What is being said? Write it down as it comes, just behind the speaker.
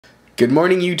Good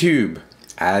morning, YouTube.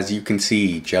 As you can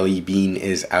see, Jelly Bean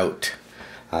is out.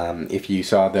 If you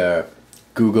saw the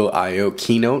Google I/O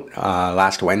keynote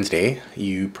last Wednesday,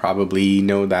 you probably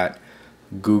know that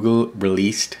Google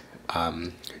released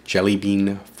Jelly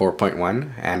Bean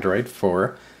 4.1 Android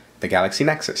for the Galaxy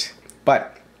Nexus.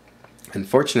 But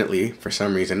unfortunately, for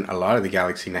some reason, a lot of the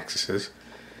Galaxy Nexuses,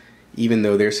 even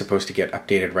though they're supposed to get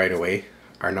updated right away,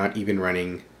 are not even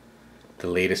running the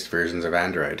latest versions of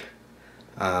Android.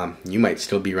 You might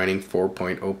still be running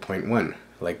 4.0.1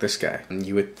 like this guy. And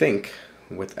you would think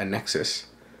with a Nexus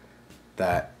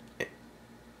that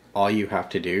all you have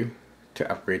to do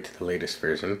to upgrade to the latest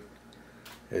version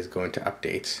is go into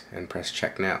updates and press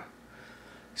check now.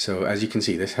 So as you can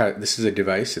see, this is a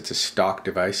device, it's a stock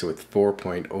device with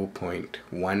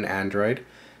 4.0.1 Android,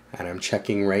 and I'm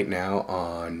checking right now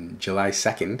on July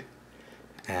 2nd,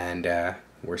 and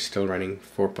we're still running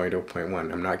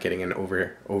 4.0.1. I'm not getting an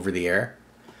over the air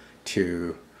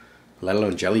to, let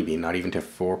alone Jelly Bean, not even to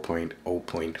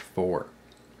 4.0.4.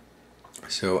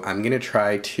 So I'm gonna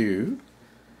try to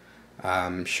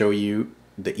show you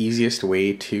the easiest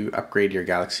way to upgrade your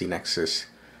Galaxy Nexus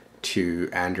to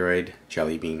Android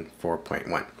Jelly Bean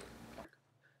 4.1.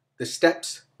 The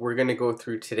steps we're going to go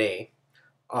through today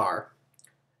are,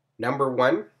 number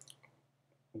one,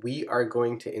 we are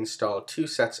going to install two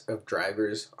sets of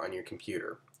drivers on your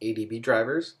computer, ADB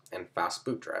drivers and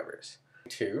Fastboot drivers.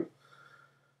 Two,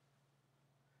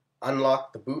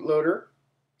 unlock the bootloader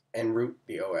and root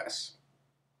the OS.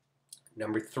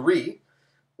 Number three,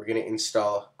 we're going to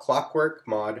install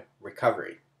ClockWorkMod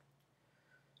recovery.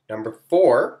 Number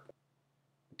four,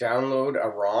 download a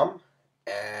ROM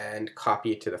and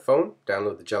copy it to the phone,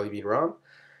 download the Jelly Bean ROM.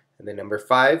 And then number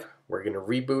five, we're going to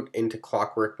reboot into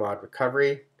ClockWorkMod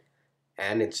recovery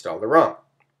and install the ROM.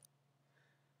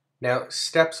 Now,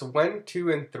 steps 1,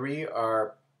 2, and 3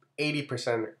 are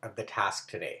 80% of the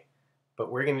task today, but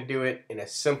we're going to do it in a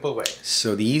simple way.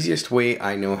 So the easiest way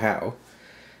I know how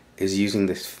is using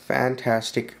this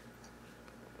fantastic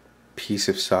piece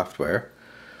of software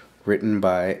written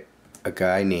by a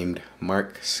guy named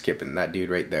Mark Skippin, that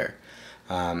dude right there.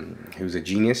 He was a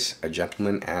genius, a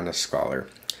gentleman, and a scholar.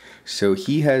 So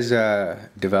he has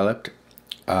developed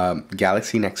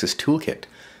Galaxy Nexus Toolkit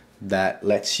that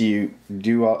lets you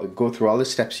go through all the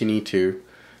steps you need to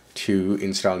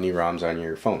install new ROMs on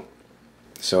your phone.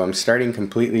 So I'm starting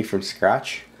completely from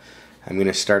scratch. I'm going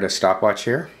to start a stopwatch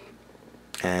here,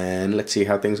 and let's see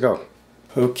how things go.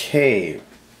 Okay,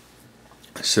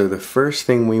 so the first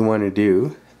thing we want to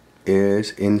do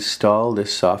is install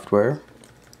this software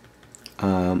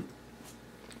so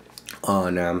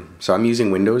I'm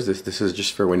using Windows. This is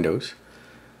just for Windows.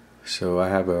 So I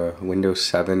have a Windows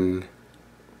 7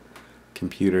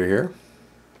 computer here.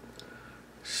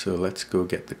 So let's go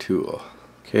get the tool.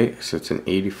 Okay, so it's an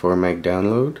 84 meg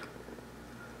download.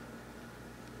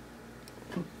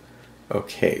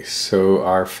 Okay, so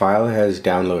our file has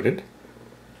downloaded.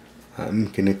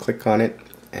 I'm gonna click on it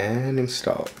and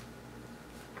install.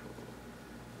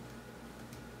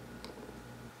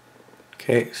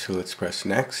 Okay, so let's press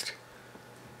next.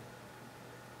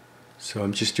 So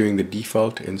I'm just doing the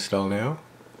default install now.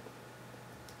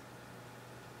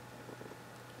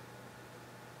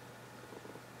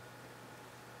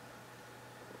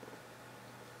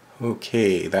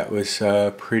 Okay, that was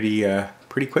pretty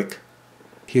quick.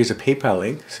 Here's a PayPal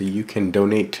link so you can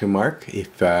donate to Mark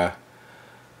if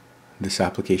this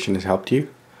application has helped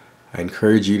you. I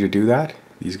encourage you to do that.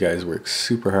 These guys work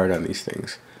super hard on these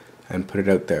things and put it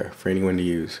out there for anyone to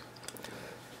use.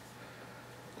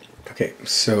 Okay,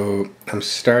 so I'm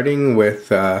starting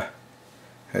with,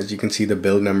 as you can see, the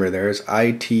build number there is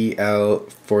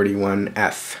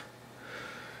ITL41F.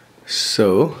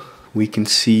 So we can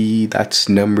see that's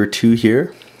number 2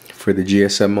 here for the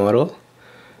GSM model,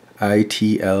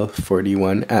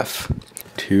 ITL41F.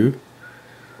 2,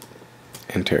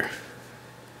 enter.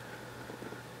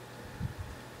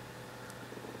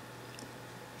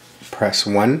 Press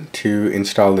 1 to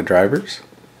install the drivers.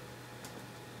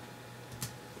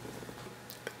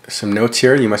 Some notes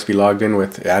here, you must be logged in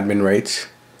with admin rights.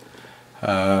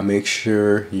 Make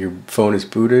sure your phone is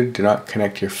booted. Do not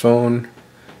connect your phone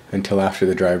until after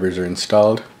the drivers are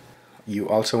installed. You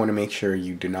also want to make sure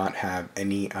you do not have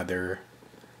any other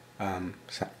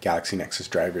Galaxy Nexus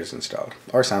drivers installed,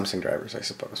 or Samsung drivers, I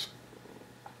suppose.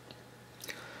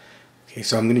 Okay,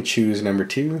 so I'm going to choose number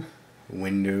 2,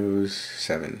 Windows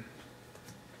 7.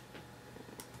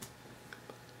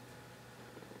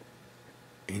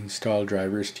 Install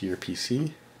drivers to your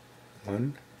PC.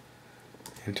 1,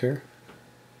 enter.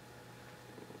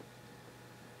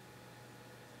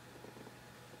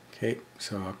 Okay,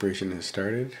 so operation has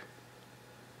started.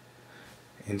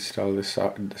 install this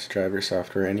driver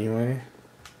software anyway.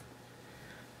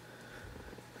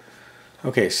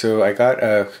 Okay, so I got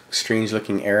a strange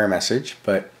looking error message,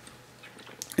 but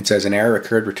it says an error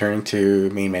occurred returning to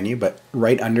main menu, but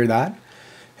right under that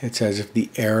it says if the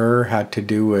error had to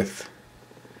do with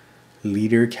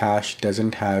leader cache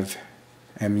doesn't have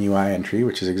MUI entry,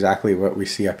 which is exactly what we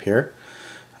see up here,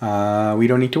 we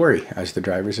don't need to worry as the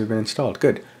drivers have been installed.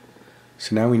 Good.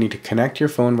 So now we need to connect your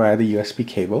phone via the USB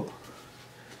cable,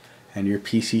 and your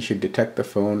PC should detect the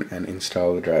phone and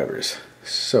install the drivers.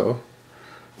 So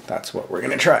that's what we're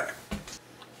going to try.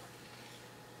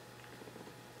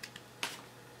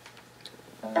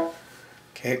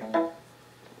 Okay.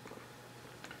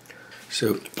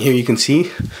 So here you can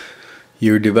see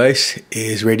your device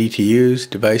is ready to use.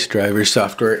 Device driver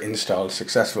software installed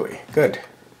successfully. Good.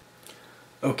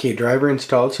 Okay, driver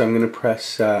installed, so I'm going to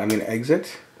press, I'm going to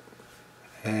exit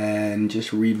and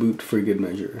just reboot for good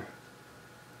measure.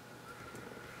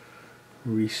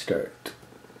 Restart.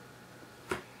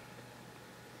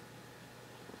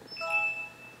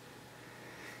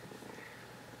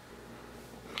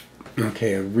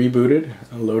 Okay, I've rebooted.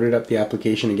 I loaded up the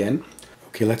application again.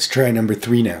 Okay, let's try number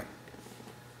 3 now.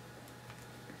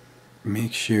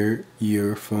 Make sure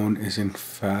your phone is in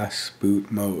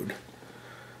Fastboot mode.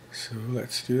 So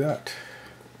let's do that.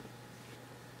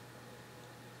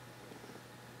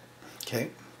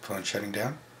 Okay, phone shutting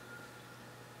down.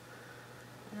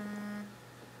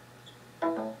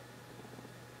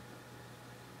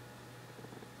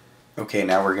 Okay,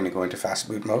 now we're going to go into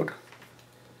Fastboot mode.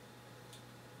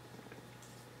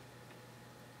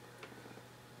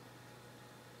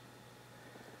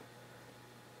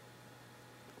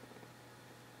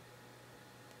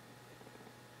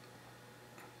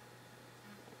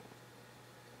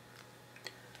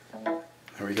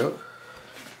 There we go.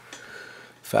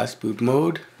 Fastboot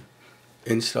mode,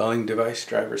 installing device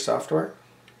driver software.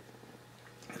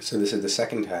 So this is the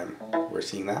second time we're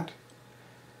seeing that.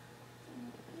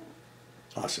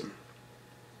 Awesome.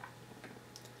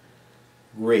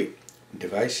 Great.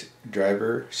 Device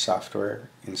driver software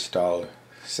installed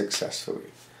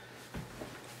successfully.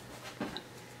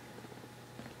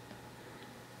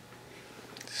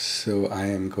 So I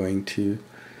am going to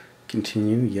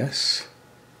continue, yes.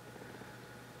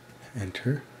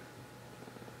 Enter.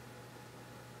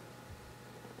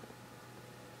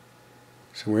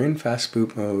 So we're in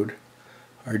Fastboot mode.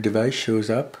 Our device shows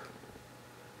up.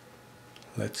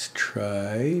 Let's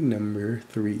try number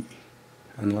 3.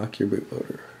 Unlock your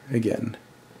bootloader again.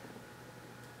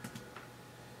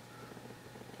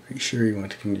 Are you sure you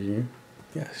want to continue?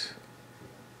 Yes.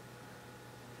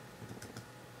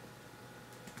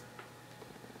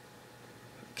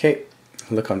 Okay,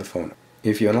 look on the phone.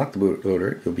 If you unlock the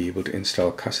bootloader, you'll be able to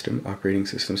install custom operating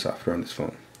system software on this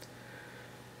phone.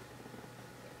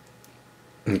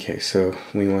 Okay, so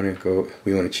we want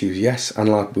to choose yes,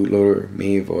 unlock bootloader,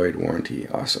 may void warranty.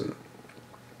 Awesome.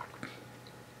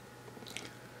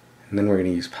 And then we're going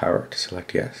to use power to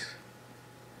select yes.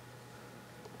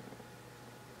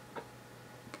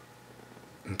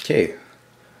 Okay.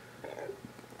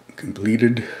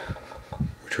 Completed.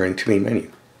 Returning to main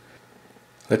menu.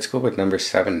 Let's go with number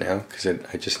 7 now, because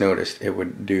I just noticed it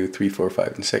would do 3, 4,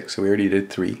 5, and 6. So we already did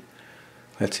 3.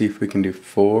 Let's see if we can do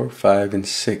 4, 5, and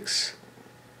 6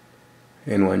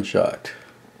 in one shot.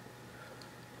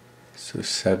 So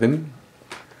 7.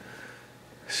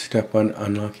 Step 1,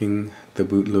 unlocking the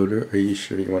bootloader. Are you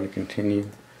sure you want to continue?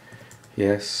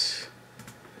 Yes.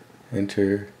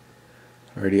 Enter.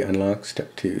 Already unlocked.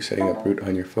 Step 2, setting up root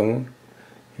on your phone.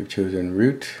 You've chosen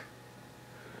root.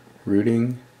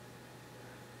 Rooting.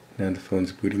 Now the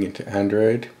phone's booting into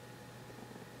Android.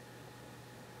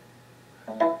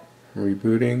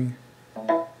 Rebooting.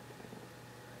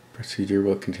 Procedure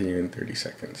will continue in 30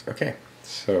 seconds. Okay,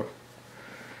 so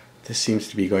this seems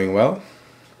to be going well.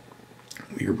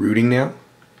 We are rooting now.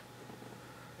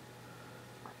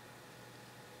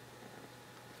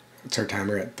 It's our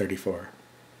timer at 34.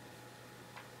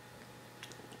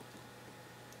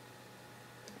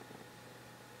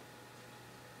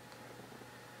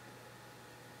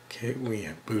 Okay, we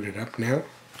have booted up now.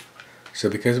 So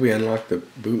because we unlocked the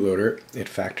bootloader, it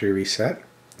factory reset.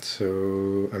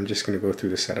 So I'm just going to go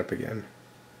through the setup again.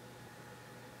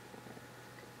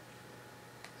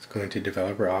 Let's go into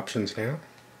developer options now.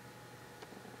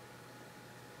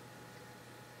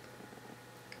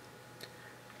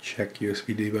 Check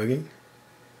USB debugging.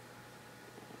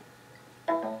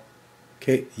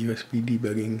 Okay, USB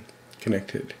debugging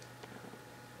connected.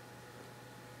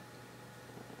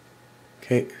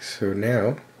 Okay, so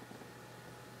now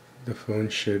the phone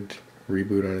should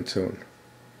reboot on its own.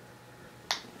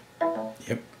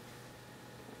 Yep.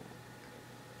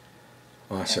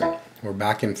 Awesome. We're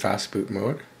back in Fastboot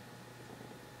mode.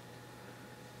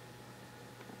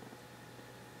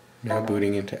 Now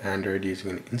booting into Android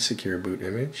using an insecure boot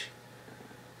image.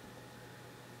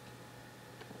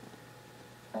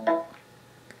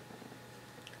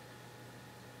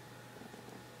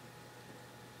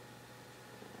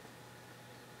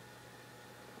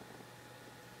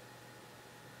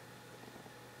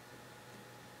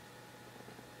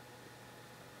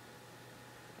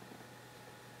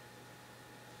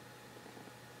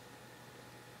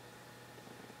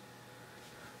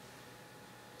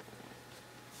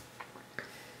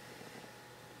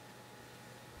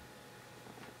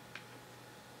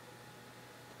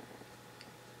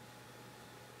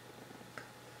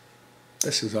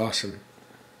 This is awesome.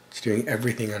 It's doing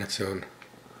everything on its own.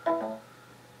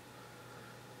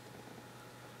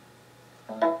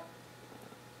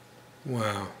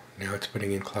 Wow, now it's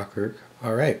putting in Clockwork.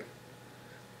 Alright,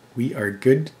 we are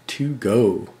good to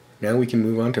go. Now we can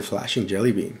move on to flashing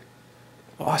Jelly Bean.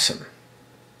 Awesome.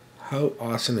 How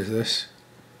awesome is this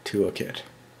toolkit?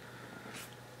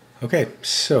 Okay,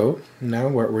 so now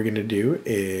what we're going to do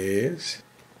is,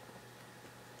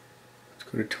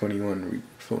 let's go to 21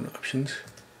 phone options.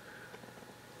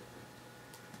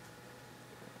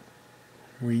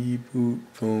 Reboot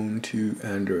phone to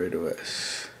Android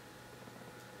OS.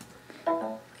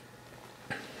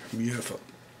 Beautiful.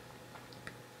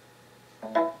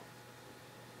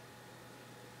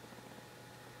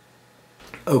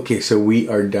 Okay, so we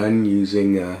are done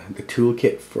using the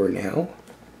toolkit for now.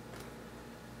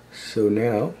 So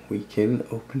now we can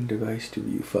open device to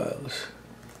view files.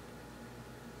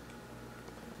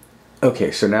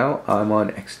 Okay, so now I'm on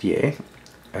XDA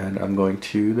and I'm going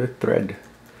to the thread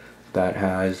that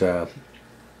has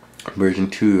version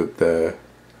 2 of the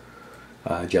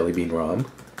Jelly Bean ROM.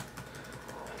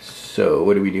 So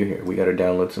what do we do here? We got to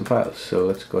download some files. So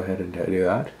let's go ahead and do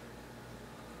that.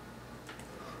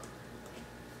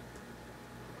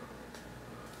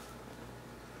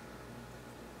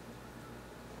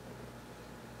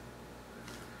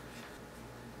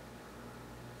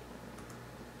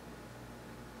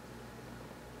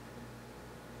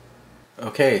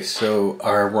 Okay, so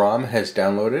our ROM has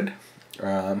downloaded,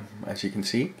 as you can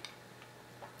see.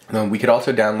 We could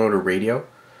also download a radio,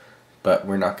 but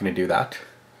we're not going to do that.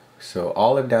 So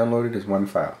all I've downloaded is one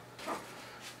file.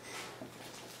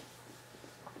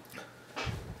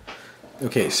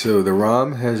 Okay, so the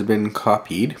ROM has been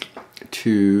copied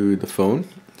to the phone.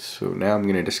 So now I'm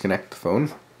going to disconnect the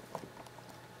phone.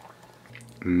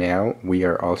 Now we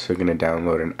are also going to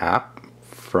download an app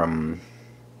from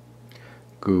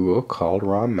Google called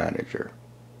ROM Manager.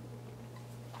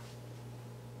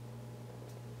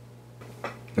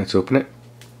 Let's open it.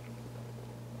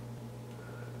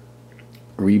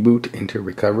 Reboot into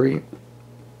recovery.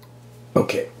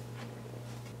 Okay.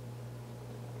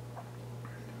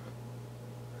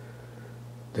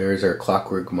 There's our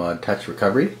ClockWorkMod touch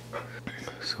recovery.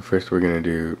 So first we're going to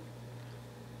do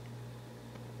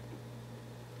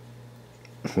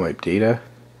wipe data.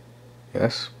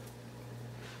 Yes.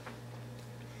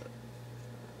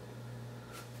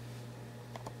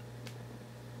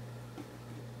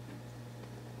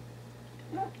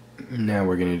 Now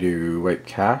we're going to do wipe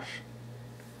cache.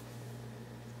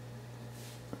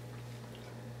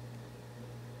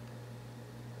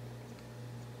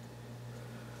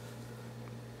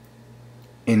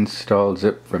 Install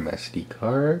zip from SD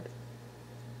card.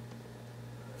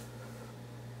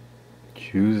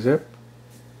 Choose zip.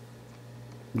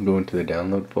 Go into the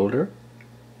download folder.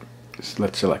 So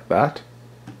let's select that.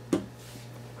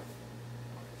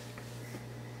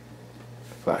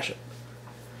 Flash it.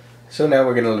 So now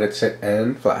we're going to let it sit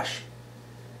and flash.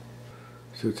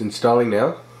 So it's installing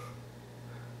now.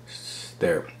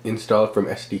 There, install from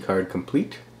SD card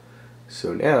complete.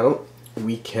 So now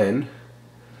we can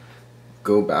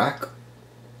go back,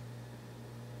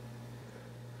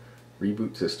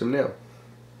 reboot system now.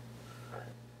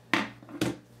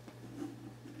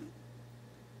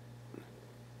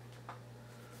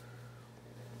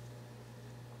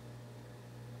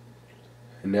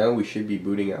 And now we should be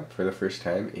booting up for the first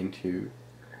time into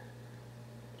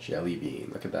Jelly Bean.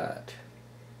 Look at that.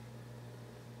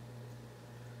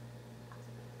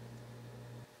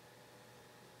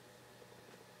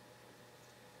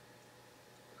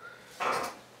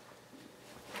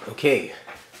 Okay,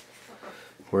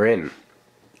 we're in.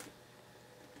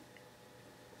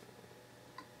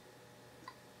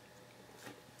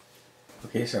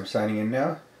 Okay, so I'm signing in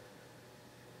now.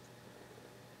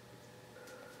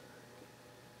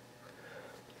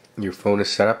 Your phone is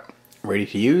set up, ready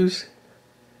to use.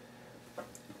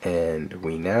 And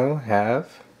we now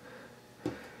have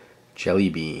Jelly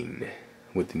Bean.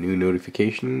 with the new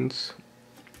notifications.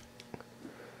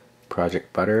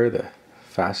 Project Butter, the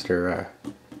faster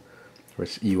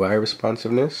UI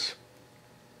responsiveness.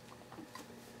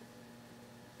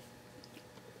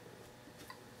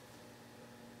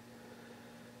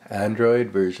 Android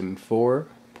version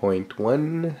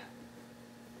 4.1,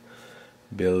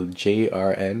 build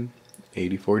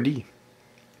JRN84D.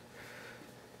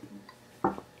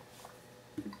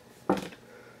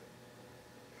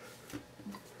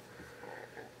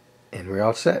 And we're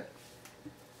all set.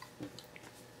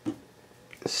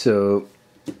 So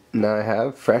now I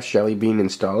have fresh Jelly Bean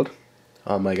installed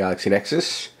on my Galaxy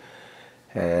Nexus,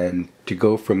 and to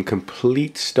go from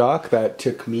complete stock, that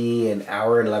took me an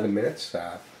hour and 11 minutes,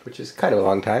 which is kind of a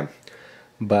long time,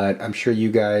 but I'm sure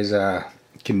you guys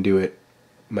can do it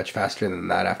much faster than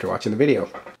that after watching the video.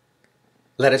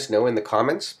 Let us know in the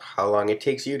comments how long it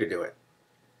takes you to do it.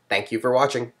 Thank you for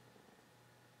watching.